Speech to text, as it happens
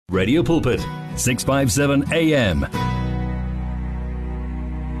Radio Pulpit, 657 AM.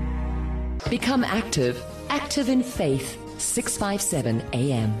 Become active. Active in faith. 657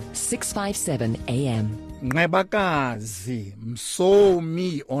 AM. 657 AM. Ngebakazi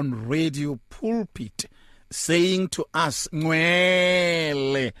Msomi on Radio Pulpit saying to us,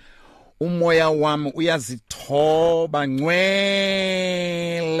 Ngwele, umoya wami uyazithoba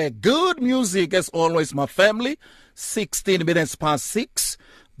ngwele. Good music as always, my family. 16 minutes past 6.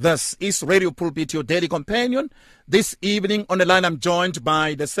 This is Radio Pulpit, your daily companion. This evening on the line, I'm joined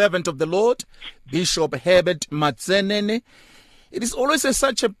by the servant of the Lord, Bishop Herbert Matsenene. It is always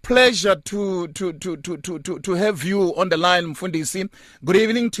such a pleasure to have you on the line, Mfundisi. Good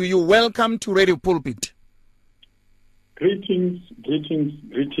evening to you. Welcome to Radio Pulpit. Greetings,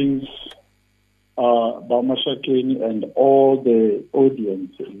 Bama Shakeni and all the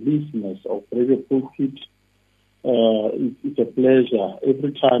audience, listeners of Radio Pulpit. It's a pleasure.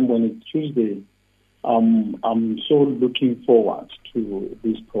 Every time when it's Tuesday, I'm so looking forward to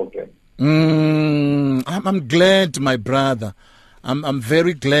this program. I'm glad, my brother. I'm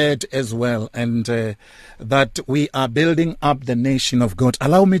very glad as well, and that we are building up the nation of God.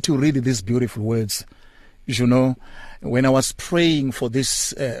 Allow me to read these beautiful words. You know, when I was praying for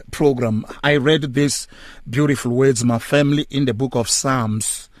this program, I read these beautiful words, my family, in the book of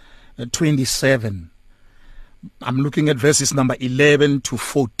Psalms 27. I'm looking at verses number 11 to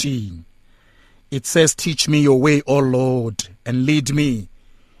 14. It says, "Teach me your way, O Lord, and lead me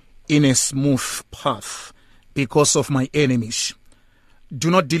in a smooth path because of my enemies.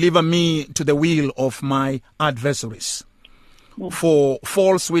 Do not deliver me to the will of my adversaries. For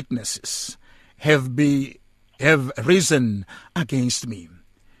false witnesses have risen against me,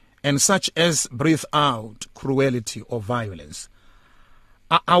 and such as breathe out cruelty or violence.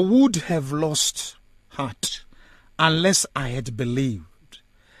 I would have lost heart unless I had believed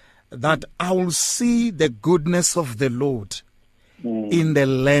that I will see the goodness of the Lord in the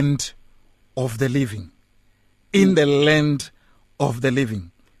land of the living." In the land of the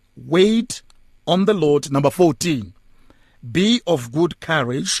living. Wait on the Lord. Number 14. Be of good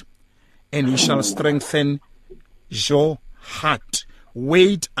courage, and he shall strengthen your heart.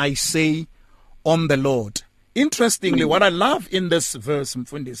 Wait, I say, on the Lord. Interestingly, what I love in this verse,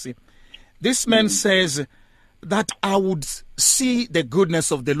 Mfundisi, this man says that I would see the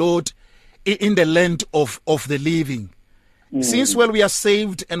goodness of the Lord in the land of the living. Since we are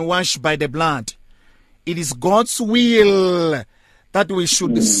saved and washed by the blood, it is God's will that we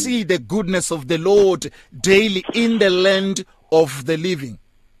should see the goodness of the Lord daily in the land of the living.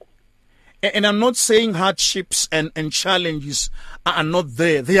 And I'm not saying hardships and challenges are not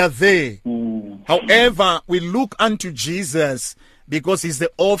there. They are there. However, we look unto Jesus because he's the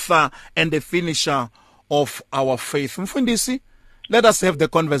author and the finisher of our faith. Mfundisi, let us have the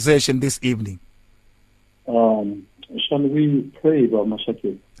conversation this evening. Shall we pray, Bama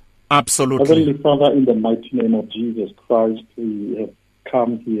Shakeni? Absolutely. Heavenly Father, in the mighty name of Jesus Christ, we have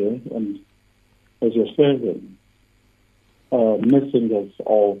come here and as your servant, messengers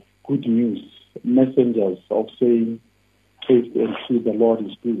of good news, messengers of saying, taste and see the Lord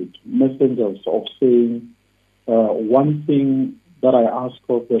is good, messengers of saying, one thing that I ask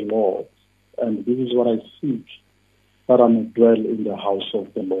of the Lord, and this is what I seek, that I may dwell in the house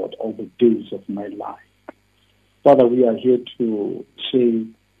of the Lord all the days of my life. Father, we are here to say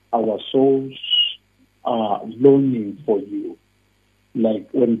our souls are longing for you. Like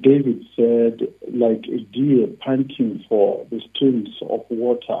when David said, like a deer panting for the streams of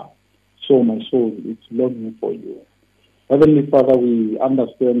water, so my soul is longing for you. Heavenly Father, we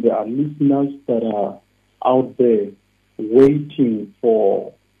understand there are listeners that are out there waiting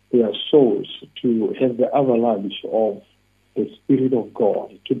for their souls to have the avalanche of the Spirit of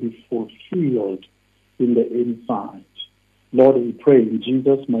God to be fulfilled in the inside. Lord, we pray in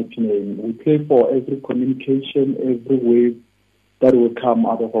Jesus' mighty name. We pray for every communication, every word that will come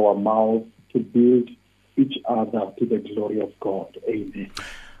out of our mouth to build each other to the glory of God. Amen.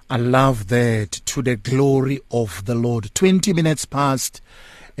 I love that, to the glory of the Lord. 20 minutes past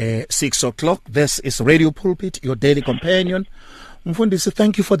 6 o'clock. This is Radio Pulpit, your daily companion. Mfundisi,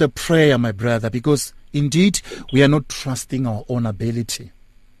 thank you for the prayer, my brother, because indeed we are not trusting our own ability.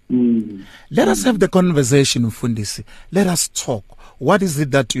 Let us have the conversation, Mfundisi. Let us talk. What is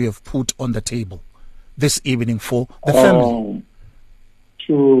it that you have put on the table this evening for the family?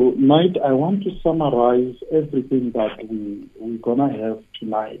 Tonight, I want to summarize everything that we're going to have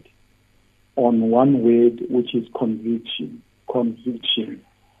tonight on one word, which is conviction. Conviction.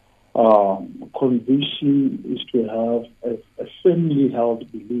 Conviction is to have a firmly held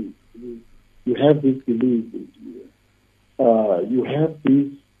belief. You have this belief. You have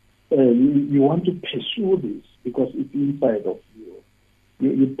this you want to pursue this because it's inside of you.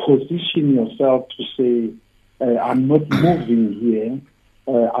 You position yourself to say, I'm not moving here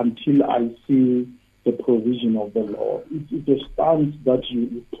until I see the provision of the Lord. It's a stance that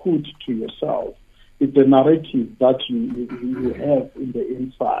you put to yourself. It's a narrative that you have in the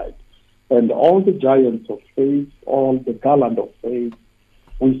inside. And all the giants of faith, all the gallant of faith,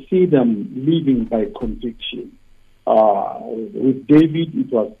 we see them living by conviction. With David,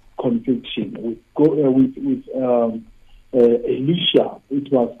 it was conviction. With Elisha,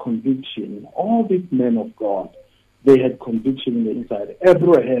 it was conviction. All these men of God, they had conviction in the inside.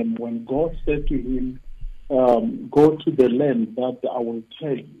 Abraham, when God said to him, go to the land that I will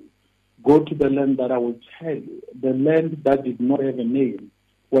tell you. Go to the land that I will tell you. The land that did not have a name.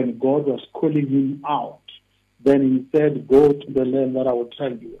 When God was calling him out, then he said, go to the land that I will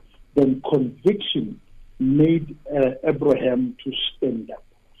tell you. Then conviction made Abraham to stand up.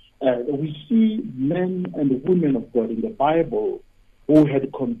 We see men and women of God in the Bible who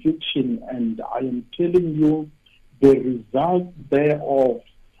had conviction, and I am telling you, the results thereof,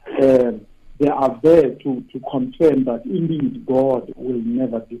 they are there to confirm that indeed God will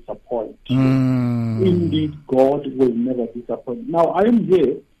never disappoint. Indeed God will never disappoint. Now I am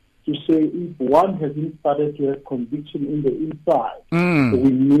here to say if one hasn't started to have conviction in the inside, we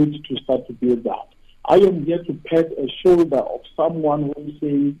need to start to build that. I am here to pat a shoulder of someone who is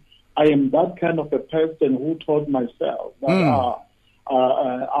saying, I am that kind of a person who told myself that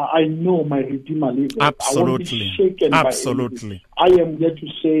I know my Redeemer lives. Absolutely. I won't be shaken Absolutely. by anything. I am here to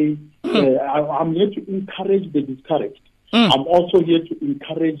say, I'm here to encourage the discouraged. I'm also here to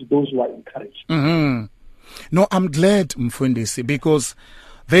encourage those who are encouraged. No, I'm glad, Mfundisi, because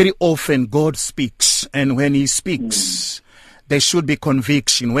very often God speaks, and when he speaks, there should be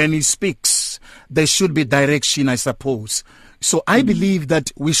conviction. When he speaks, there should be direction, I suppose. So I believe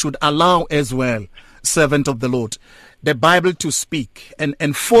that we should allow as well, servant of the Lord, the Bible to speak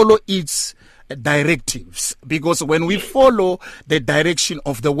and follow its directives. Because when we follow the direction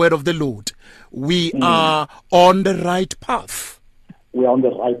of the word of the Lord, we are on the right path. We are on the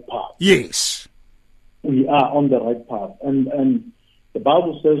right path. Yes. We are on the right path. And the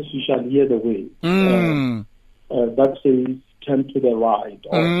Bible says you shall hear the way. That says turn to the right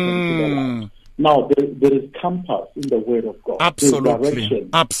or turn to the left. Now, there is compass in the Word of God. Absolutely. There's direction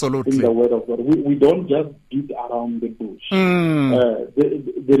Absolutely. in the Word of God. We don't just beat around the bush.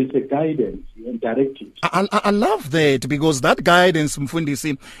 There is a guidance and directive. I love that, because that guidance,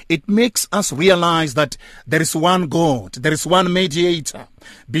 Mfundisi, it makes us realize that there is one God, there is one mediator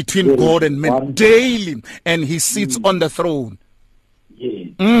between There God is and man one daily, and he sits on the throne. Yes.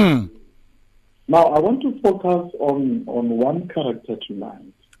 Now, I want to focus on one character tonight.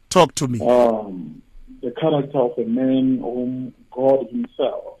 Talk to me. The character of a man whom God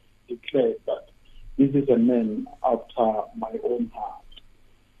himself declared that this is a man after my own heart.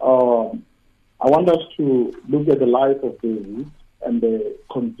 I want us to look at the life of David and the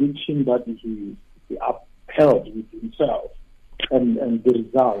conviction that he upheld with himself and the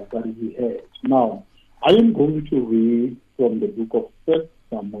result that he had. Now, I am going to read from the book of 1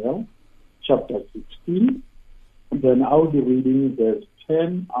 Samuel, chapter 16. Then I'll be reading verse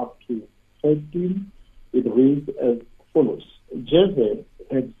 10 up to 13. It reads as follows. Jesse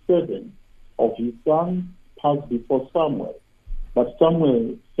had 7 of his sons pass before Samuel, but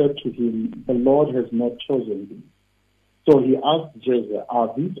Samuel said to him, the Lord has not chosen thee. So he asked Jesse,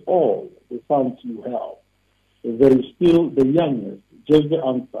 are these all the sons you have? There is still the youngest. Jesse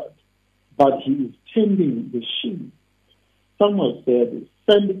answered, but he is tending the sheep. Samuel said,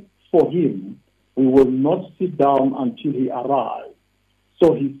 send for him. We will not sit down until he arrives.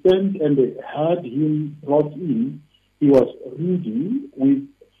 So he sent and had him brought in. He was ruddy with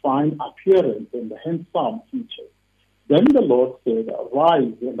fine appearance and handsome features. Then the Lord said,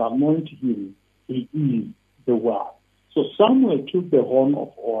 arise and anoint him. He is the one. So Samuel took the horn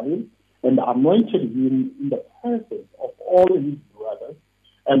of oil and anointed him in the presence of all his brothers.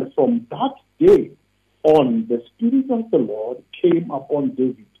 And from that day on, the Spirit of the Lord came upon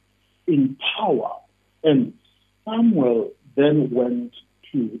David in power. And Samuel then went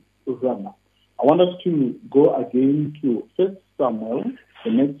to Ramah. I want us to go again to 1 Samuel,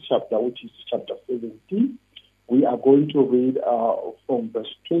 the next chapter, which is chapter 17. We are going to read from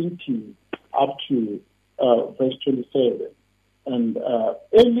verse 20 up to verse 27. And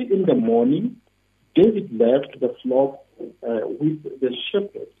early in the morning, David left the flock with the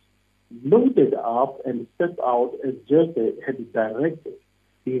shepherds, loaded up and set out as Jesse had directed.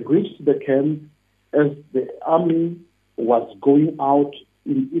 He reached the camp as the army was going out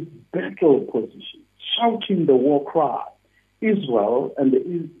in its battle position, shouting the war cry. Israel and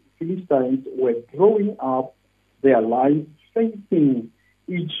the Philistines were drawing up their lines facing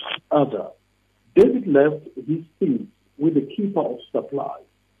each other. David left his things with the keeper of supplies,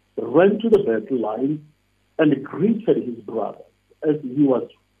 ran to the battle line, and greeted his brothers. As he was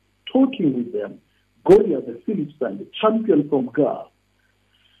talking with them, Goliath the Philistine, the champion from Gath,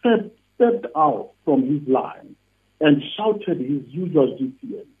 stepped out from his line and shouted his usual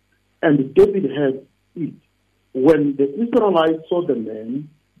defiance. And David heard it. When the Israelites saw the man,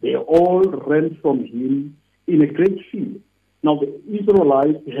 they all ran from him in a great fear. Now the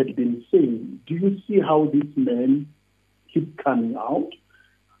Israelites had been saying, do you see how this man keeps coming out?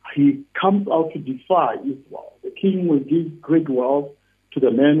 He comes out to defy Israel. The king will give great wealth to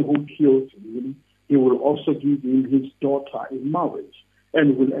the man who kills him. He will also give him his daughter in marriage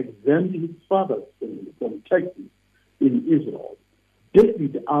and will exempt his father's family from taxes in Israel.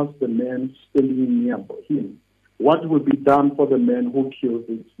 David asked the man standing near him, what will be done for the man who kills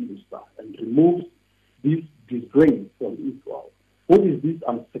this Philistine and removes this disgrace from Israel? What is this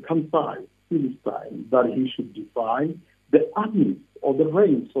uncircumcised Philistine that he should defy the armies or the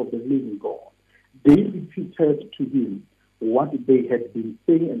reigns of the living God? David repeated to him what they had been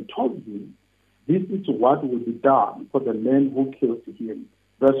saying and told him, this is what will be done for the man who kills him.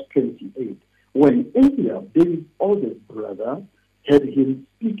 Verse 28. When Eliab, David's oldest brother, heard him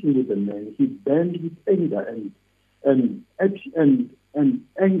speaking with the man, he burned with anger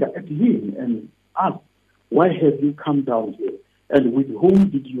anger at him and asked, why have you come down here? And with whom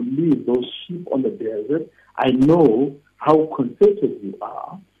did you leave those sheep on the desert? I know how conceited you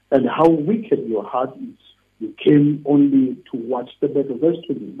are and how wicked your heart is. You came only to watch the battle. Verse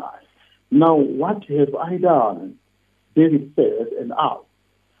 29. Now what have I done? David said and asked,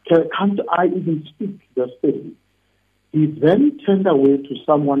 can't I even speak? Verse 30. He then turned away to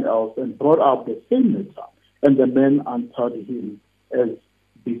someone else and brought up the same matter, and the man answered him as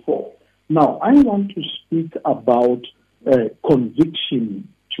before. Now, I want to speak about conviction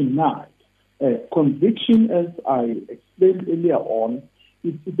tonight. Conviction, as I explained earlier on,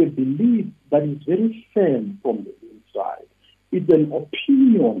 is a belief that is very firm from the inside. It's an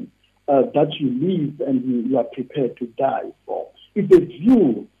opinion that you live and you are prepared to die for. It's a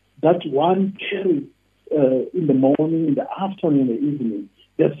view that one carries in the morning, in the afternoon, in the evening.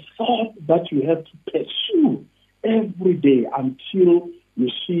 The thought that you have to pursue every day until you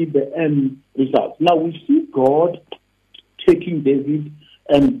see the end result. Now we see God taking David,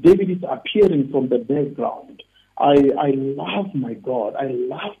 and David is appearing from the background. I love my God. I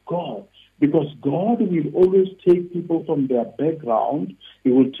love God because God will always take people from their background.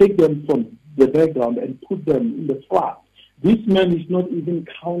 He will take them from the background and put them in the front. This man is not even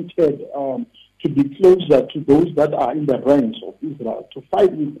counted to be closer to those that are in the ranks of Israel to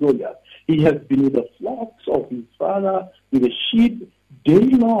fight with Goliath. He has been with the flocks of his father, with the sheep, day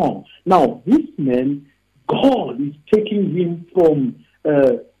long. Now, this man, God is taking him from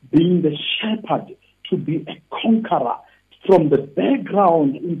being the shepherd to be a conqueror, from the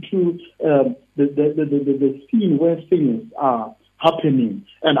background into the scene where things are happening.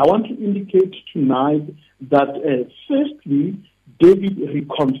 And I want to indicate tonight that firstly, David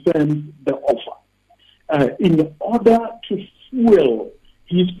reconfirms the offer. In order to fuel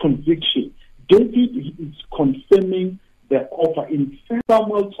his conviction, David is confirming the offer in 1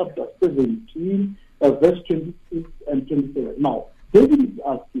 Samuel chapter 17, verse 26 and 27. Now, David is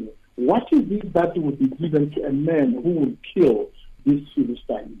asking, what is it that will be given to a man who will kill this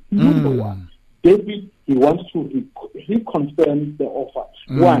Philistine? Number one, David, he wants to reconfirm the offer.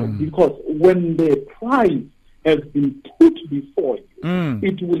 Why? Because when the prize has been put before you,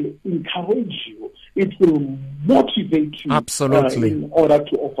 it will encourage you, it will motivate you. Absolutely. In order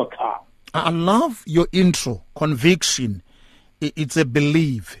to overcome. I love your intro, conviction. It's a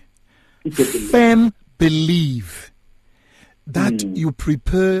belief. It's a belief. Firm belief that you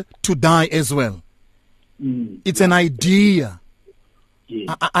prepare to die as well. It's an idea.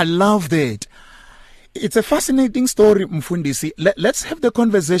 Yes. I love that. It's a fascinating story, Mfundisi. Let's have the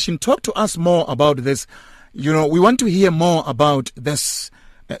conversation. Talk to us more about this. You know, we want to hear more about this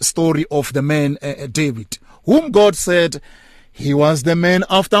story of the man David, whom God said he was the man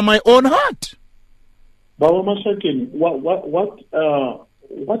after my own heart. Baba Mashakeni,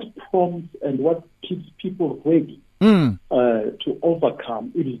 what prompts and what keeps people ready to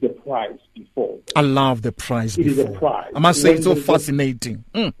overcome? It is the prize before. I love the prize it before. Is a prize. I must say it's so fascinating.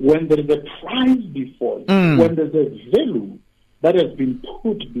 When there is a prize before you, when there's a value that has been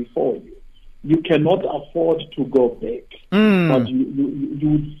put before you, you cannot afford to go back, but you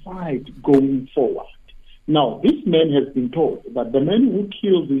would fight going forward. Now, this man has been told that the man who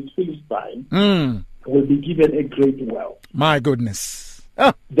kills this Philistine will be given a great wealth. My goodness.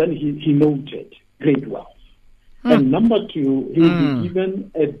 Then he noted great wealth. And number two, he will be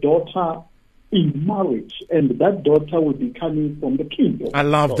given a daughter in marriage, and that daughter will be coming from the kingdom. I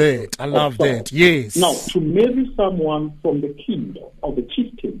love that. I love that. Yes. Now, to marry someone from the kingdom of the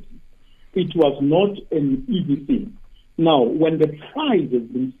chieftain, it was not an easy thing. Now, when the prize has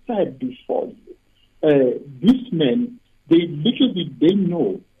been set before you, these men, they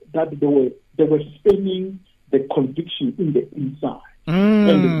know that they were spending the conviction in the inside.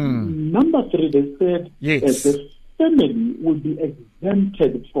 And number three, they said the family will be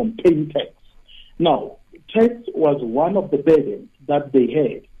exempted from paying tax. Now, tax was one of the burdens that they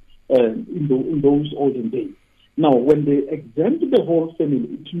had in those olden days. Now, when they exempt the whole family,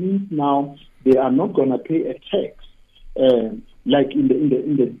 it means now they are not going to pay a tax. Like in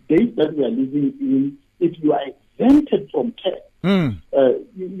the days that we are living in, if you are exempted from tax,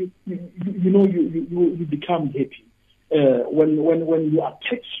 you become happy. When you are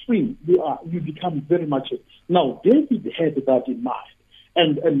tax free, you become very much. Now, David had that in mind,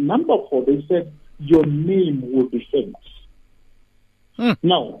 and number four, they said your name will be famous.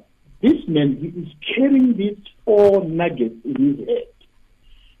 Now, this man, he is carrying these 4 nuggets in his head,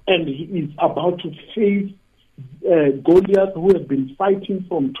 and he is about to face Goliath, who has been fighting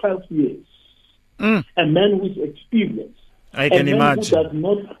from 12 years. A man with experience. I can imagine.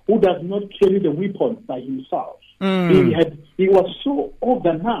 Who does not carry the weapons by himself. He was so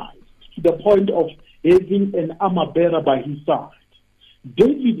organized to the point of having an armor bearer by his side.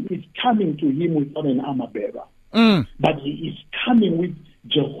 David is coming to him without an armor bearer, but he is coming with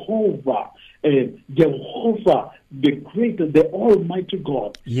Jehovah, the great, the Almighty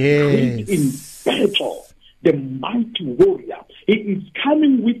God, great in battle, the mighty warrior. He is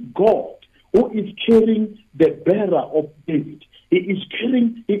coming with God, who is carrying the bearer of David. He is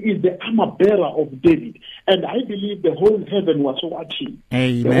the armor bearer of David. And I believe the whole heaven was watching.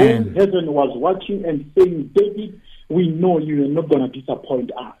 Amen. The whole heaven was watching and saying, David, we know you are not going to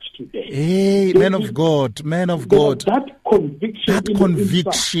disappoint us today. Hey, man of God. That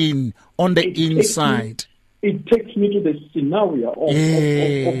conviction on the inside. It takes me to the scenario of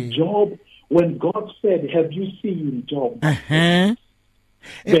Job, when God said, have you seen Job? The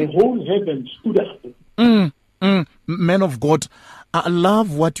whole heaven stood up. Man of God, I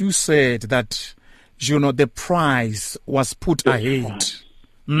love what you said, that, the prize was put ahead.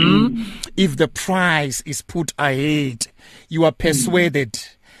 If the prize is put ahead, you are persuaded,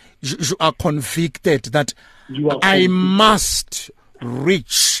 you are convicted that I must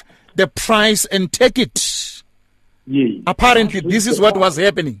reach the prize and take it. Yes. Apparently, this is what was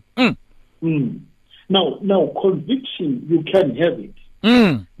happening. Now, conviction, you can have it.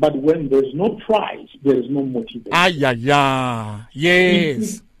 But when there's no prize, there is no motivation.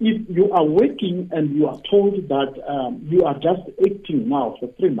 Yes. If you are working and you are told that you are just acting now for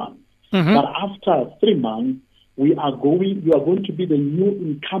 3 months, but after 3 months, you are going to be the new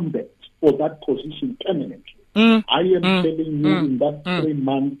incumbent for that position permanently. I am telling you, in that 3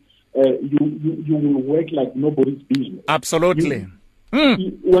 months, you will work like nobody's business. Absolutely.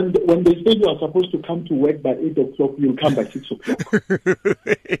 When they say you are supposed to come to work by 8 o'clock, you'll come by 6 o'clock.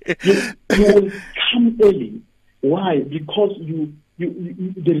 you will come early. Why? Because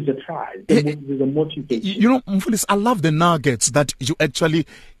there is a prize. There is a motivation. Mfundisi, I love the nuggets that you actually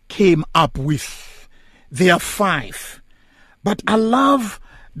came up with. There are 5, but I love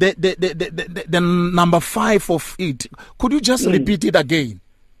the number 5 of it. Could you just repeat it again?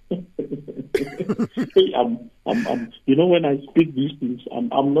 When I speak these things,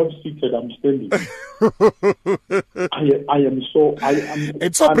 I'm not seated, I'm standing. I am so.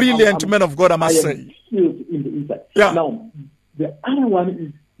 It's so brilliant, man of God, I must say. Filled in the inside. Yeah. Now, the other one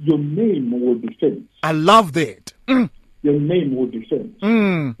is your name will be famous. I love that. Your name will be famous.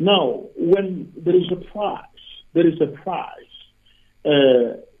 Now, when there is a prize,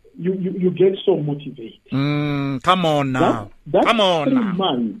 you get so motivated. Come on now. Come on 3 now.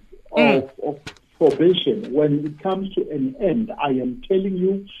 months of probation, when it comes to an end, I am telling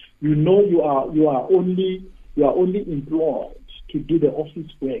you, you are only employed to do the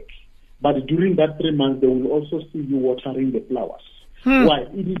office work. But during that 3 months, they will also see you watering the flowers. Why?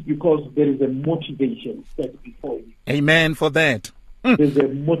 It is because there is a motivation set before you. Amen for that. There's a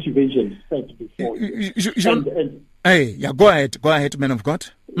motivation set before you. Go ahead, man of God.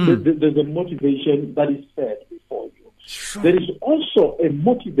 There's a motivation that is set before you. Sure. There is also a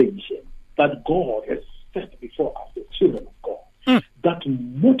motivation that God has set before us, the children of God, that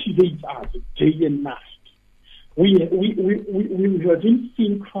motivates us day and night. We haven't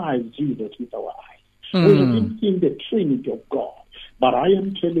seen Christ Jesus with our eyes. We haven't seen the Trinity of God. But I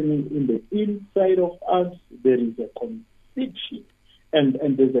am telling you, in the inside of us, there is a conviction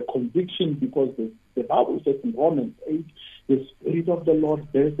And there's a conviction because the Bible says in Romans 8, the Spirit of the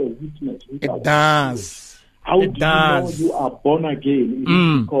Lord bears a witness with our It does. spirit. How It do does. you know you are born again? It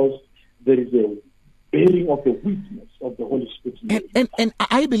is because there is a bearing of the witness of the Holy Spirit. And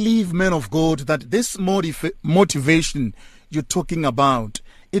I believe, man of God, that this motivation you're talking about,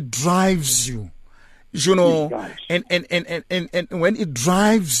 it drives you. You know, and when it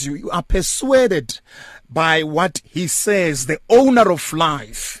drives you, you are persuaded by what he says, the owner of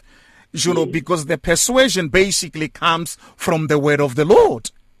life. You know, because the persuasion basically comes from the word of the Lord.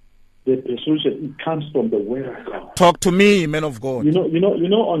 The persuasion, it comes from the word of God. Talk to me, man of God. You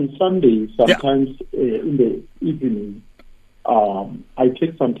know, on Sunday, sometimes in the evening, I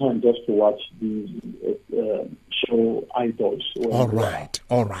take some time just to watch these show idols. All right.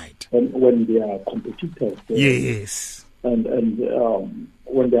 When they are competitors. Yes. And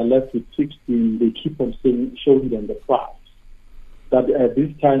when they are left with 16, they keep on showing them the prize. That at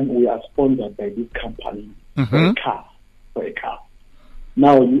this time we are sponsored by this company for a car.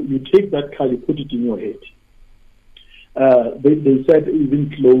 Now you take that car, you put it in your head. They said even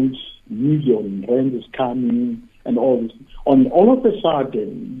close, million rent is coming and all this. On all of a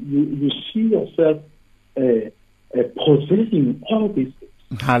sudden, you see yourself possessing all these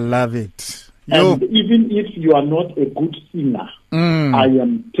things. I love it. And even if you are not a good singer, I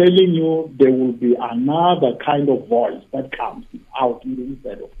am telling you, there will be another kind of voice that comes out in the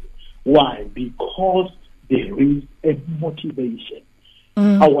inside of you. Why? Because there is a motivation.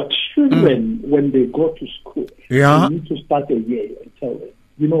 Our children, when they go to school, we need to start a year and tell them,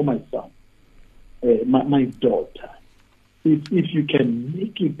 you know, my son, my daughter, if you can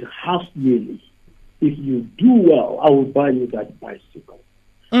make it half yearly, if you do well, I will buy you that bicycle.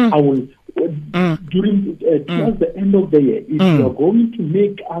 I will, during towards the end of the year, if you are going to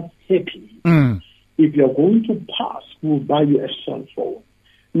make us happy, if you are going to pass, we will buy you a cell phone.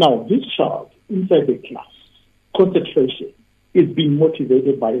 Now, this child inside the class, concentration, is being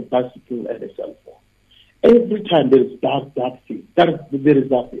motivated by a bicycle and a cell phone. Every time there is that thing. There is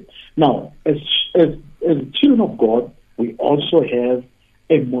that thing. Now, as children of God, we also have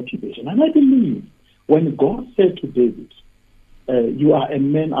a motivation. And I believe when God said to David, you are a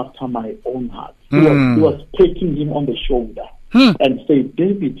man after my own heart. He was taking him on the shoulder and said,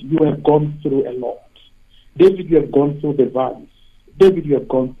 David, you have gone through a lot. David, you have gone through the valleys. David, you have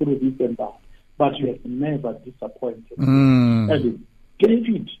gone through this and that. But you have never disappointed me. And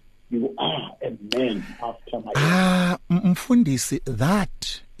David, you are a man after my own heart. Mfundisi,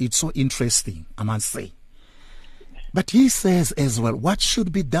 that it's so interesting, I must say. But he says as well, what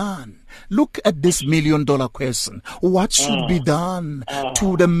should be done? Look at this $1 million question. What should be done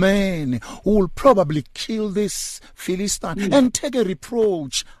to the man who will probably kill this Philistine and take a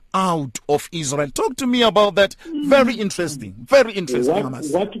reproach out of Israel? Talk to me about that. Very interesting. Very interesting.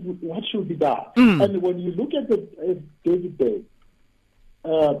 What should be done? And when you look at David Day,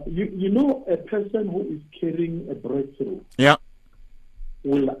 you know, a person who is carrying a breakthrough. Yeah.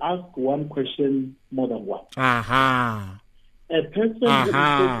 Will ask one question more than one. A person who is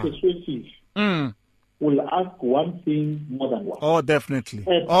so persuasive will ask one thing more than one. Oh, definitely.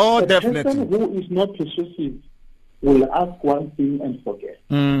 A person who is not persuasive will ask one thing and forget.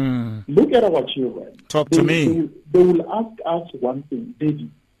 Look at our children. Talk to me. They will ask us one thing. Daddy,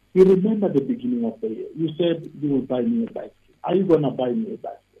 you remember the beginning of the year. You said you will buy me a bicycle. Are you going to buy me a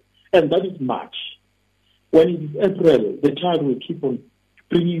bicycle? And that is March. When it is April, the child will keep on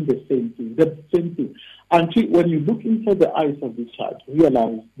bringing the same thing, until when you look into the eyes of this child,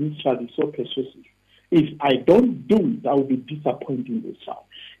 realize this child is so persuasive. If I don't do it, I will be disappointing this child.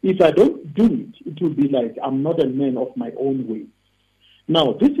 If I don't do it, it will be like I'm not a man of my own way.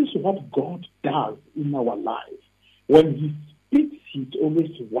 Now, this is what God does in our life. When He speaks, He's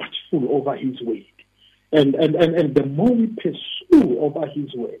always watchful over His word. And the more we pursue over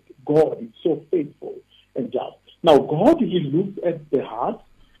His word, God is so faithful and just. Now, God, He looks at the heart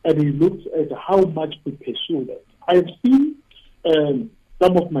and He looks at how much we pursue that. I have seen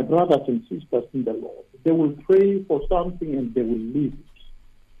some of my brothers and sisters in the Lord. They will pray for something and they will leave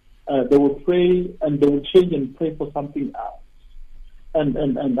it. They will pray and they will change and pray for something else.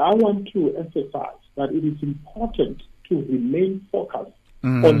 And I want to emphasize that it is important to remain focused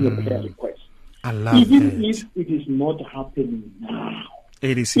on your prayer request. I love Even it. if it is not happening now.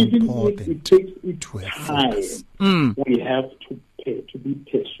 It is Even important if it takes to have time, focus. we have to pay to be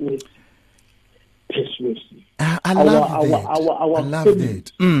persuasive. I love that. Our I love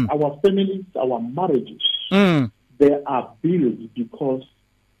families, that. our families, our marriages, they are built because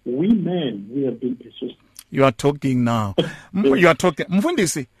we men, we have been persuasive. You are talking now. You are talking.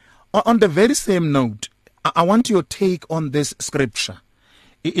 Mfundisi, on the very same note, I want your take on this scripture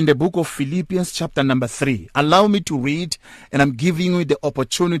in the book of Philippians chapter number 3. Allow me to read, and I'm giving you the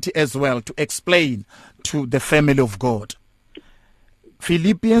opportunity as well to explain to the family of God.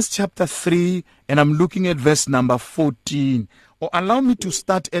 Philippians chapter 3, and I'm looking at verse number 14. Or allow me to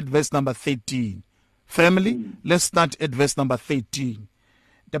start at verse number 13. Family, let's start at verse number 13.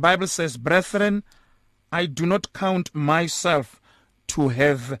 The Bible says, "Brethren, I do not count myself to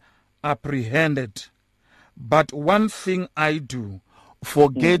have apprehended, but one thing I do,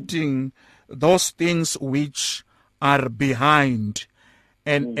 forgetting those things which are behind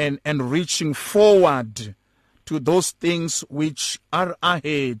and reaching forward to those things which are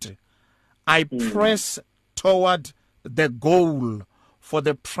ahead, I press toward the goal for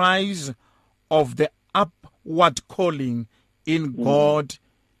the prize of the upward calling in God,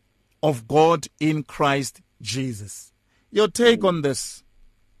 of God in Christ Jesus." Your take on this?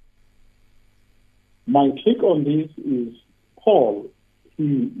 My take on this is Paul,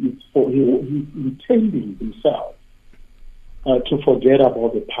 he's intending himself to forget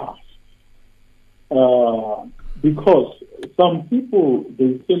about the past. Because some people,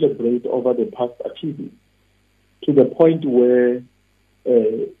 they celebrate over the past achievements to the point where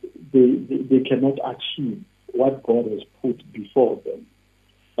they cannot achieve what God has put before them.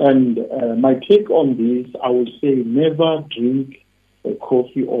 And my take on this, I would say never drink a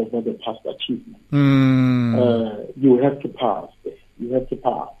coffee over the past achievement. You have to pass. You have to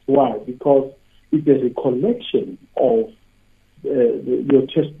pass. Why? Because it's a recollection of your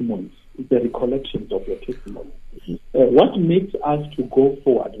testimonies. It's a recollection of your testimony. What makes us to go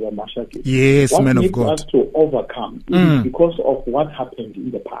forward, yes, man of God, what makes us to overcome is because of what happened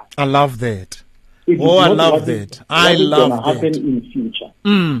in the past. I love that. I love that. I love that. Happen in future.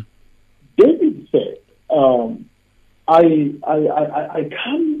 David said, I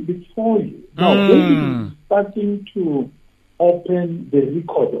come before you. Now, David is starting to open the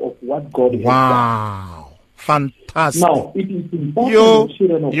record of what God has done. Wow. Fantastic. Now, it is important,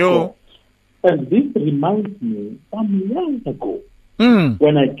 children of God. And this reminds me, some years ago,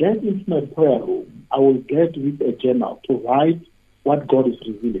 when I get into my prayer room, I will get with a journal to write what God is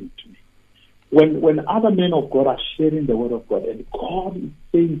revealing to me. When other men of God are sharing the word of God, and God is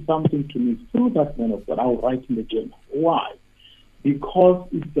saying something to me through that man of God, I will write in the journal. Why? Because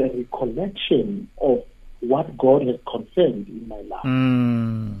it's a recollection of what God has confirmed in my life.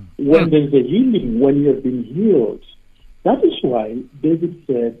 When there's a healing, when you have been healed, that is why David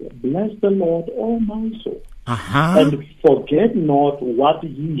said, "Bless the Lord, O my soul, and forget not what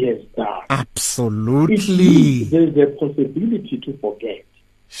he has done." Absolutely. There's a possibility to forget.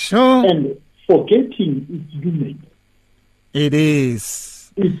 Sure. And forgetting is human. It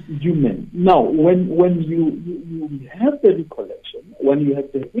is. It's human. Now, when you have the recollection, when you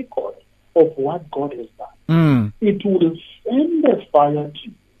have the record of what God has done, it will send a fire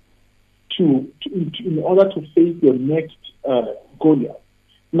to in order to face your next Goliath.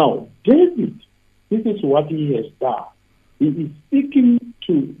 Now, David, this is what he has done. He is speaking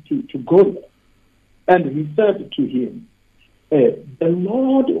to Goliath, and he said to him, "The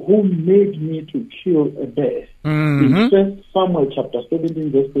Lord who made me to kill a bear," in 1 Samuel chapter 17,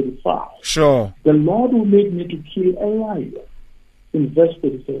 verse 35. Sure. "The Lord who made me to kill a lion," in verse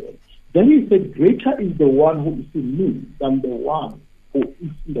 37. Then he said, "Greater is the one who is in me than the one who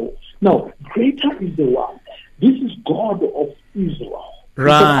is in the world." Now, greater is the one. This is God of Israel.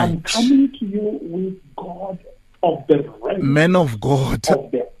 Right. I'm coming to you with God of the realm, Men of God, of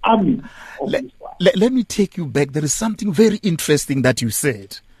the army of Israel. Let me take you back. There is something very interesting that you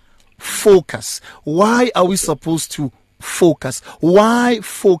said. Focus. Why are we supposed to focus? Why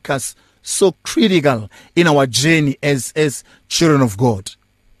focus so critical in our journey as children of God?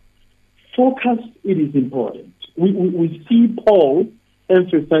 Focus, it is important. We see Paul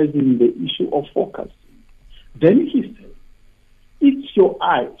emphasizing the issue of focus. Then he said, "Fix your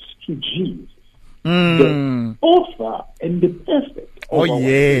eyes to Jesus, the author and the perfect." Oh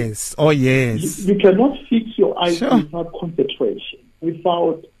yes. You cannot fix your eyes Sure. without concentration,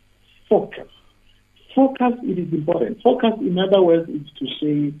 without focus. Focus, it is important. Focus, in other words, is to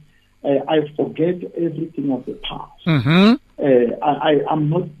say, I forget everything of the past. I am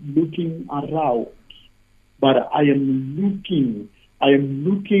not looking around, but I am looking,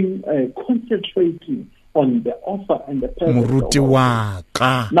 concentrating on the author and the perfect.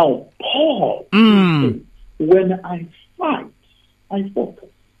 Now, Paul says, when I fight, I focus.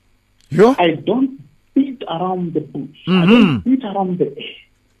 Yeah. I don't beat around the bush. I don't beat around the air.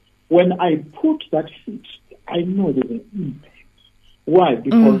 When I put that fixed, I know there's an impact. Why?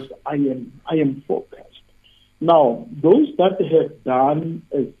 Because I am focused. Now, those that have done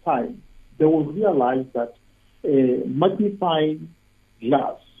a science, they will realize that a magnifying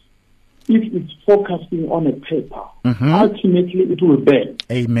glass, if it's focusing on a paper, ultimately it will burn.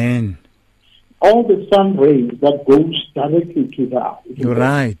 Amen. All the sun rays that goes directly to that. You're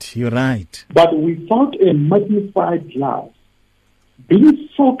right. But without a magnified glass, being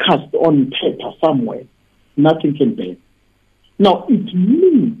focused on paper somewhere, nothing can burn. Now, it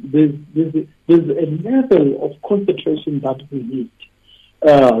means there's a level of concentration that we need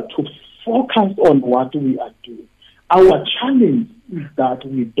to focus on what we are doing. Our challenge is that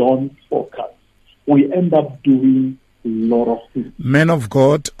we don't focus. We end up doing a lot of things. Men of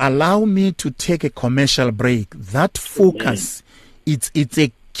God, allow me to take a commercial break. That focus, it's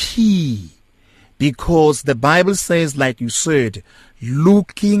a key, because the Bible says, like you said,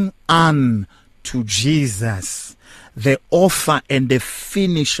 looking unto Jesus, the author and the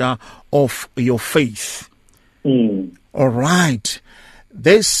finisher of your faith. All right.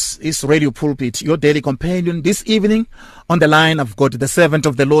 This is Radio Pulpit, your daily companion. This evening on the line, I've got the servant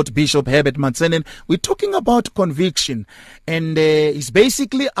of the Lord, Bishop Herbert Matsenen. We're talking about conviction, and he's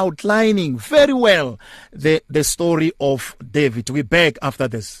basically outlining very well the story of David. We're back after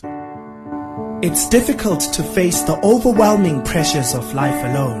this. It's difficult to face the overwhelming pressures of life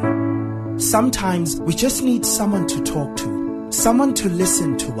alone. Sometimes we just need someone to talk to, someone to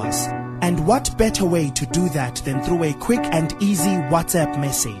listen to us. And what better way to do that than through a quick and easy WhatsApp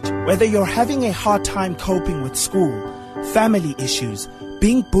message? Whether you're having a hard time coping with school, family issues,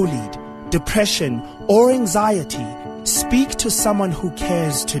 being bullied, depression, or anxiety, speak to someone who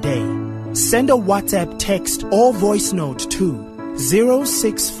cares today. Send a WhatsApp text or voice note to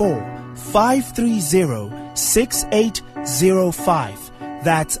 064 530 6805.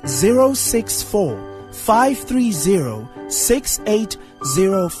 That's 064 530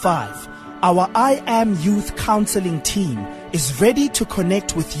 6805. Our I Am Youth Counseling team is ready to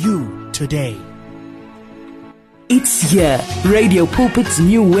connect with you today. It's here. Radio Pulpit's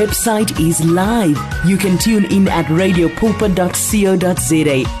new website is live. You can tune in at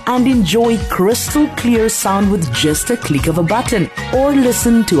radiopulpit.co.za and enjoy crystal clear sound with just a click of a button, or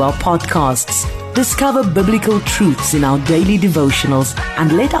listen to our podcasts. Discover biblical truths in our daily devotionals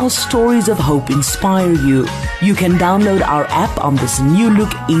and let our stories of hope inspire you. You can download our app on this new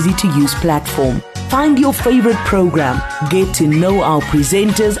look, easy to use platform. Find your favorite program, get to know our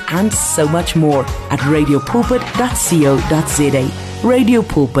presenters, and so much more at radiopulpit.co.za. Radio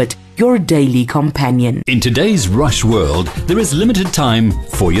Pulpit, your daily companion. In today's rush world, there is limited time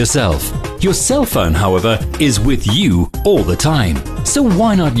for yourself. Your cell phone, however, is with you all the time. So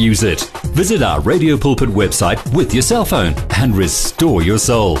why not use it? Visit our Radio Pulpit website with your cell phone and restore your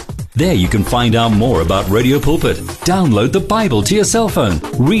soul. There you can find out more about Radio Pulpit. Download the Bible to your cell phone.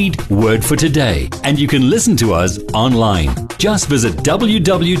 Read Word for Today. And you can listen to us online. Just visit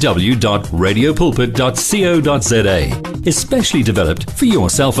www.radiopulpit.co.za. Especially developed for your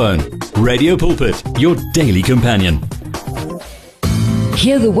cell phone. Radio Pulpit, your daily companion.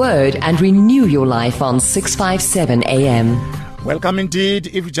 Hear the word and renew your life on 657 AM. Welcome indeed.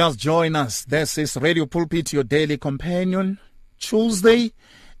 If you just join us, this is Radio Pulpit, your daily companion. Tuesday,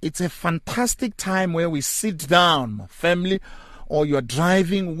 it's a fantastic time where we sit down, family, or you're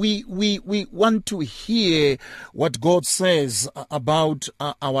driving. We want to hear what God says about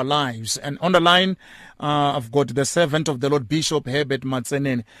our lives. And on the line, I've got the servant of the Lord, Bishop Herbert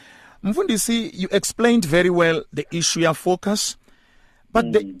Matsenen. Mfundisi, you explained very well the issue of focus.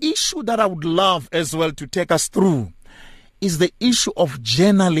 But the issue that I would love as well to take us through is the issue of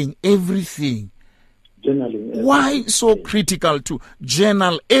journaling everything. Why so critical to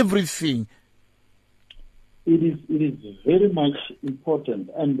journal everything? It is very much important,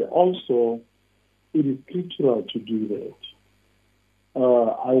 and also it is scriptural to do that.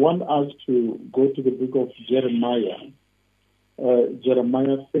 I want us to go to the book of Jeremiah,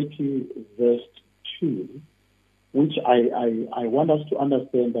 Jeremiah 30, verse 2, which I want us to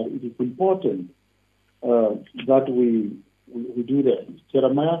understand that it is important that we do that.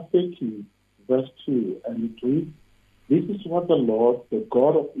 Jeremiah 30, verse 2, and it reads, "This is what the Lord, the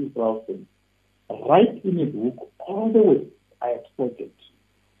God of Israel, says. Write in a book all the words I have spoken.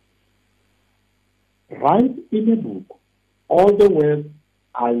 Write in a book all the words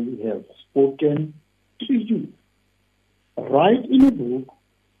I have spoken to you. Write in a book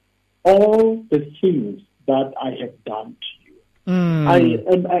all the things that I have done to you."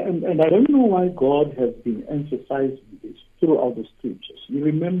 I don't know why God has been emphasizing this throughout the scriptures. You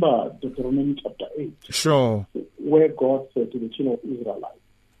remember Deuteronomy chapter 8, Sure, where God said to the children of Israelites,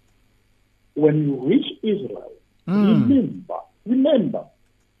 when you reach Israel, remember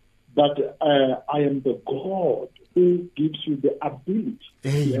that I am the God who gives you the ability to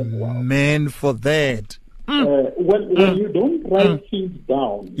have wealth. Amen for that. When you don't write things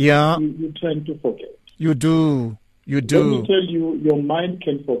down, Yeah. you tend to forget. You do. You Let do. me tell you, your mind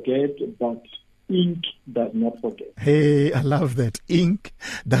can forget, but ink does not forget. Hey, I love that. Ink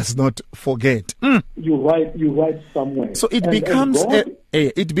does not forget. You write somewhere. So it And becomes God,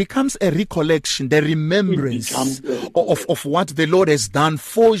 it becomes a recollection, the remembrance becomes a of what the Lord has done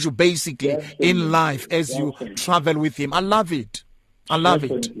for you, basically, Definitely. in life as you Definitely. travel with Him. I love it. I love it.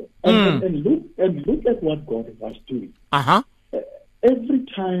 definitely. And look at what God was doing. Every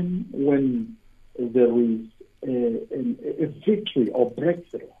time when there is a victory or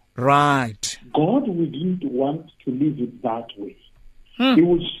breakthrough, Right. God wouldn't want to leave it that way. He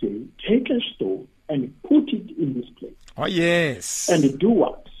would say, take a stone and put it in this place. Oh, yes. And do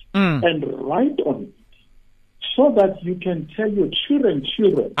what? And write on it, so that you can tell your children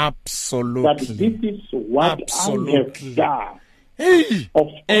that Absolutely. this is what Absolutely. I have done. Hey. Of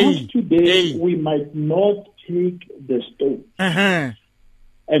course, Hey. today Hey. we might not take the stones and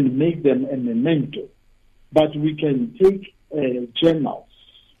make them a memento, but we can take journals.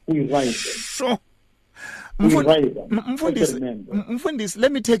 We write them. Sure. We write them. Mfundisi,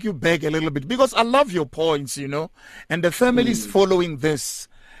 let me take you back a little bit, because I love your points, and the family is following this.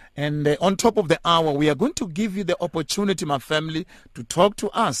 And on top of the hour, we are going to give you the opportunity, my family, to talk to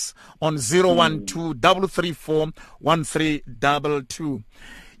us on 012-334-1322.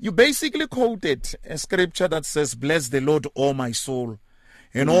 You basically quoted a scripture that says, bless the Lord, O my soul,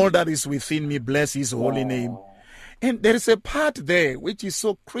 and all that is within me, bless His holy name. And there is a part there which is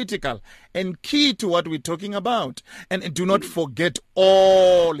so critical and key to what we're talking about. And do not forget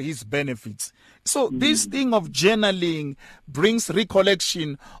all His benefits. So this thing of journaling brings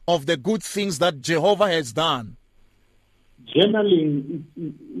recollection of the good things that Jehovah has done. Journaling,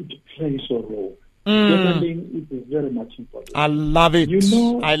 it plays a role. Journaling is very much important. I love it.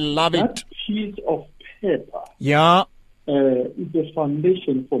 I love that it. piece of paper Yeah. is the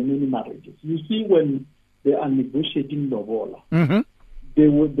foundation for many marriages. You see, when they are negotiating lobola, they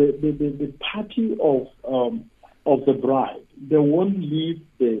would the party of the bride, they won't leave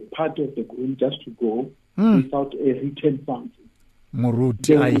the party of the groom just to go without a written something. Muruti,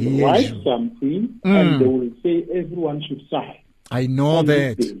 They I will hear write you. something and they will say everyone should sign. I know on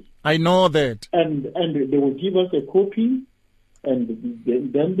this that. day. I know that. And they will give us a copy, and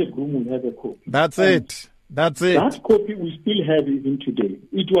then the groom will have a copy. That's And it. That's it. That copy we still have even today.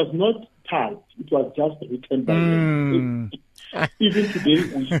 It was not typed. It was just written by them. Even today,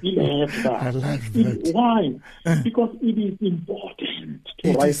 we still have that. I love that. Why? Because it is important to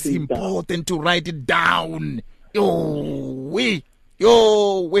It write is things down. important to write it down.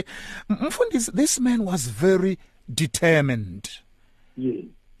 Mfundisi, this man was very determined. Yes.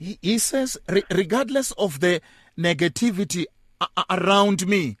 He says, regardless of the negativity around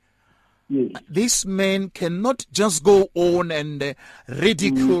me, Yes. this man cannot just go on and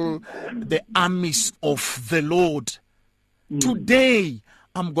ridicule the armies of the Lord. Today,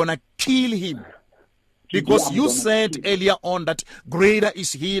 I'm going to kill him. Because you said earlier on that greater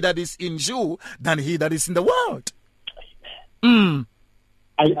is He that is in you than he that is in the world. I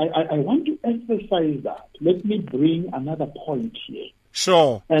want to emphasize that. Let me bring another point here.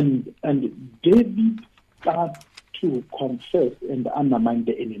 Sure. And David starts to confess and undermine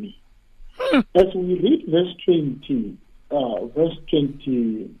the enemy. As we read verse 26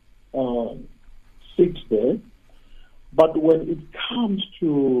 there, but when it comes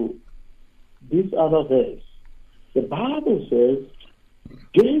to this other verse, the Bible says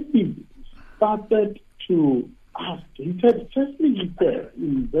David started to ask. He said, firstly, he said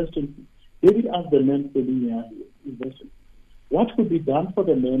in verse 20, David asked the man standing near him in verse 20, what could be done for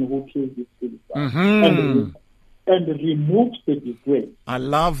the man who killed this Philistine and removed the disgrace? I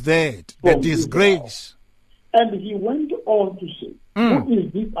love that. The disgrace. And he went on to say, who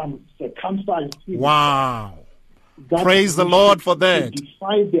is this uncircumcised Philistine? Wow. that Praise the Lord for that. To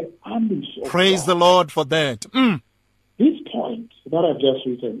defy the armies of Praise God. the Lord for that. This point that I've just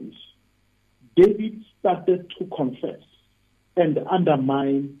written is David started to confess and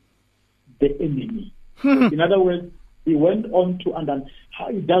undermine the enemy. In other words, he went on to understand.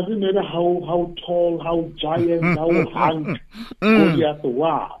 It doesn't matter how tall, how giant, how hung Goliath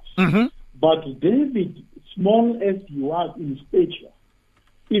was. But David, small as he was in stature,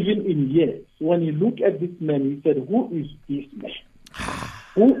 even in years, when he looked at this man, he said, who is this man?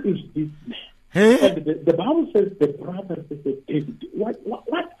 Who is this man? And the Bible says the brother said, David, what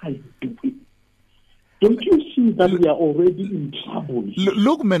are you doing? Don't you see that we are already in trouble?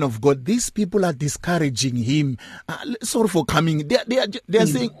 Look, man of God, these people are discouraging him. Sorry for coming. They are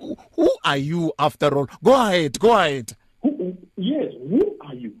saying, who are you after all? Go ahead. Who are you?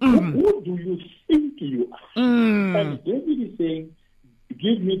 Who do you think you are? And David is saying,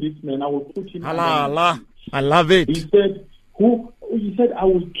 give me this man, I will put him. Allah. I love it. He said, I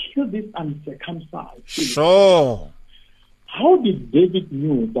will kill this uncircumcised. Sure. How did David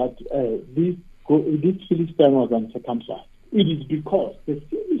knew that this Philistine was uncircumcised? It is because the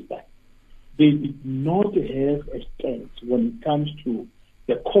Philistines, they did not have a stance when it comes to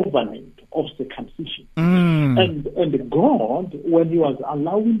the covenant of circumcision. And God, when he was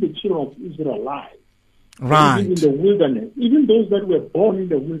allowing the children of Israel live, in the wilderness, even those that were born in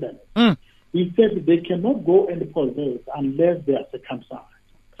the wilderness, he said they cannot go and possess unless they are circumcised.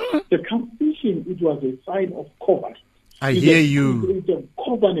 Circumcision, it was a sign of covenant. I hear you. It's a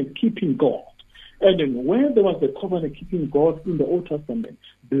covenant-keeping God. And then when there was a covenant-keeping God in the Old Testament,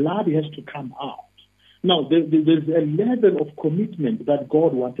 blood has to come out. Now, there's a level of commitment that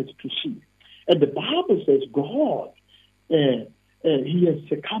God wanted to see. And the Bible says God, he has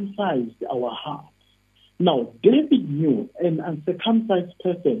circumcised our hearts. Now, David knew an uncircumcised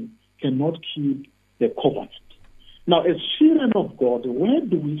person cannot keep the covenant. Now, as children of God, where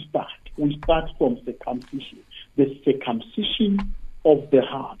do we start? We start from circumcision. The circumcision of the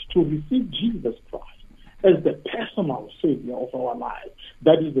heart to receive Jesus Christ as the personal Savior of our life.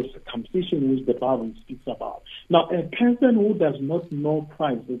 That is the circumcision which the Bible speaks about. Now, a person who does not know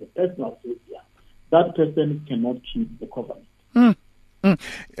Christ as a personal Savior, that person cannot keep the covenant.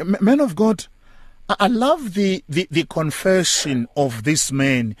 Man of God, I love the confession of this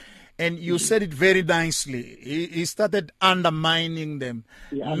man. And you said it very nicely. He started undermining them,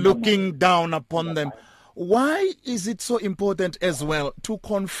 looking down upon them. Why is it so important as well to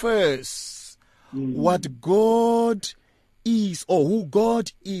confess what God is or who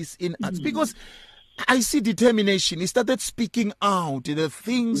God is in us? Because I see determination. He started speaking out the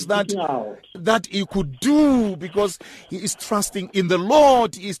things that he could do because he is trusting in the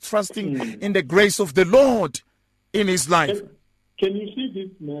Lord. He is trusting in the grace of the Lord in his life. Can you see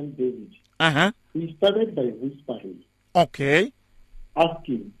this man, David? He started by whispering. Okay.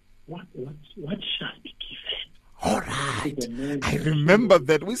 Asking, what shall be given? All right. I remember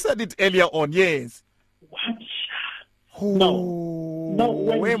that. We said it earlier on, yes. What shall? Now,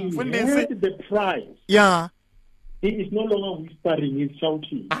 when he heard the price, he is no longer whispering, he's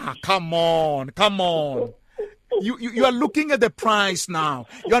shouting. Come on. You are looking at the price now.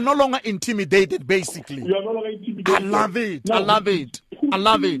 You are no longer intimidated, basically. You are no longer intimidated. I love it. Now, I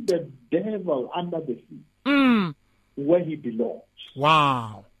love it. The devil under the feet, where he belongs.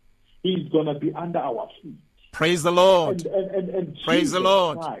 Wow. He's going to be under our feet. Praise the Lord. And praise Jesus the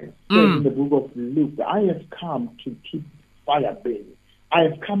Lord. Christ said in the book of Luke, I have come to keep fire burning. I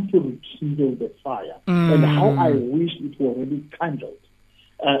have come to rekindle the fire. And how I wish it were already kindled.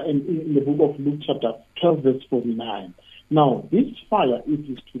 In the book of Luke chapter 12 verse 49. Now, this fire, it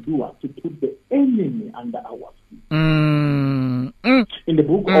is to do what? To put the enemy under our feet. In the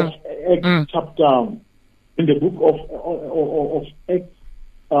book of Acts chapter, in the book of Acts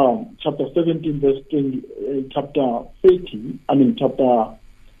chapter 17 verse 20, chapter 30, chapter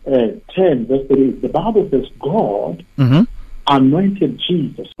 10 verse 30, the Bible says God anointed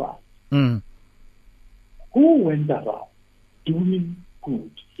Jesus Christ, who went around doing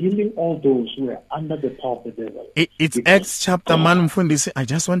good, healing all those who were under the power of the devil. It's Acts chapter, man Mfundisi. I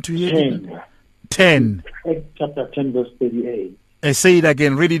just want to hear 10. Acts chapter 10 verse 38. Say it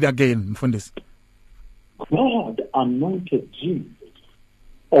again, read it again, Mfundisi. God anointed Jesus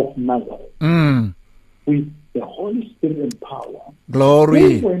of Nazareth with the Holy Spirit and power.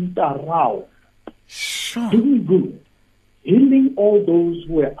 Glory. He went around doing good, healing all those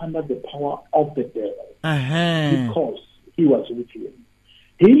who were under the power of the devil, because he was with him.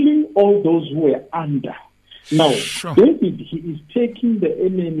 Healing all those who were under. Now, David, he is taking the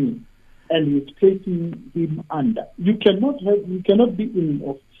enemy and he's placing him under. You cannot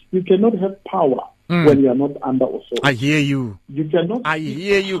have power when you are not under authority. I hear you. You cannot. I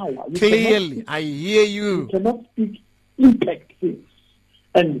hear you clearly. I hear you. You cannot speak impact things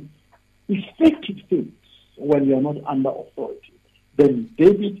and effective things when you are not under authority. Then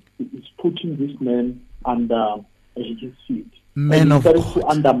David is putting this man under his feet. Men of God. To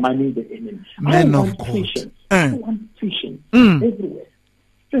undermining the enemy. Men of God. I want Christians everywhere,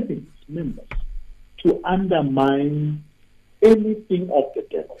 strengthening members to undermine anything of the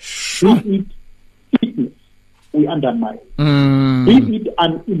devil. Be it sickness, we undermine. Be it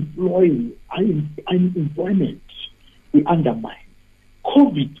unemployment, we undermine.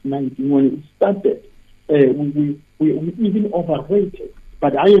 COVID-19, when it started, we even overrate it.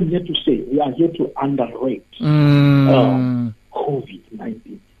 But I am here to say we are here to underrate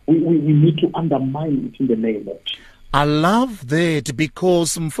COVID-19. We need to undermine it in the name of Jesus. I love that,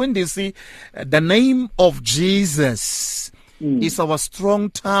 because Mfundisi, the name of Jesus is our strong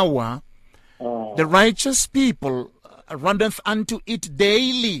tower. The righteous people runneth unto it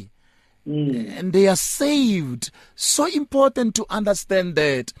daily, and they are saved. So important to understand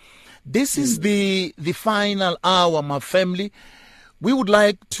that. This is the final hour, my family. We would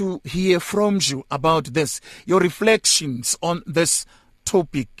like to hear from you about this, your reflections on this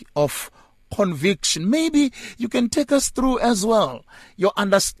topic of conviction. Maybe you can take us through as well your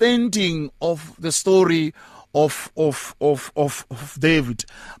understanding of the story of David.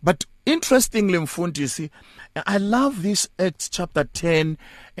 But interestingly, Mfundisi, I love this Acts chapter 10,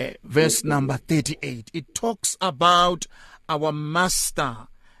 verse number 38. It talks about our master,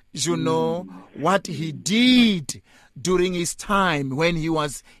 you know, what he did during his time when he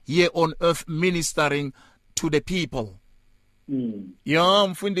was here on earth ministering to the people. Yeah,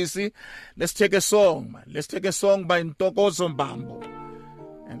 Mfundisi, let's take a song, man. Let's take a song by Ntokozo Mbambo.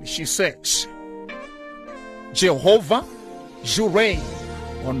 And she says, Jehovah, you reign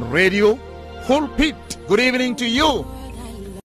on Radio Pulpit. Good evening to you.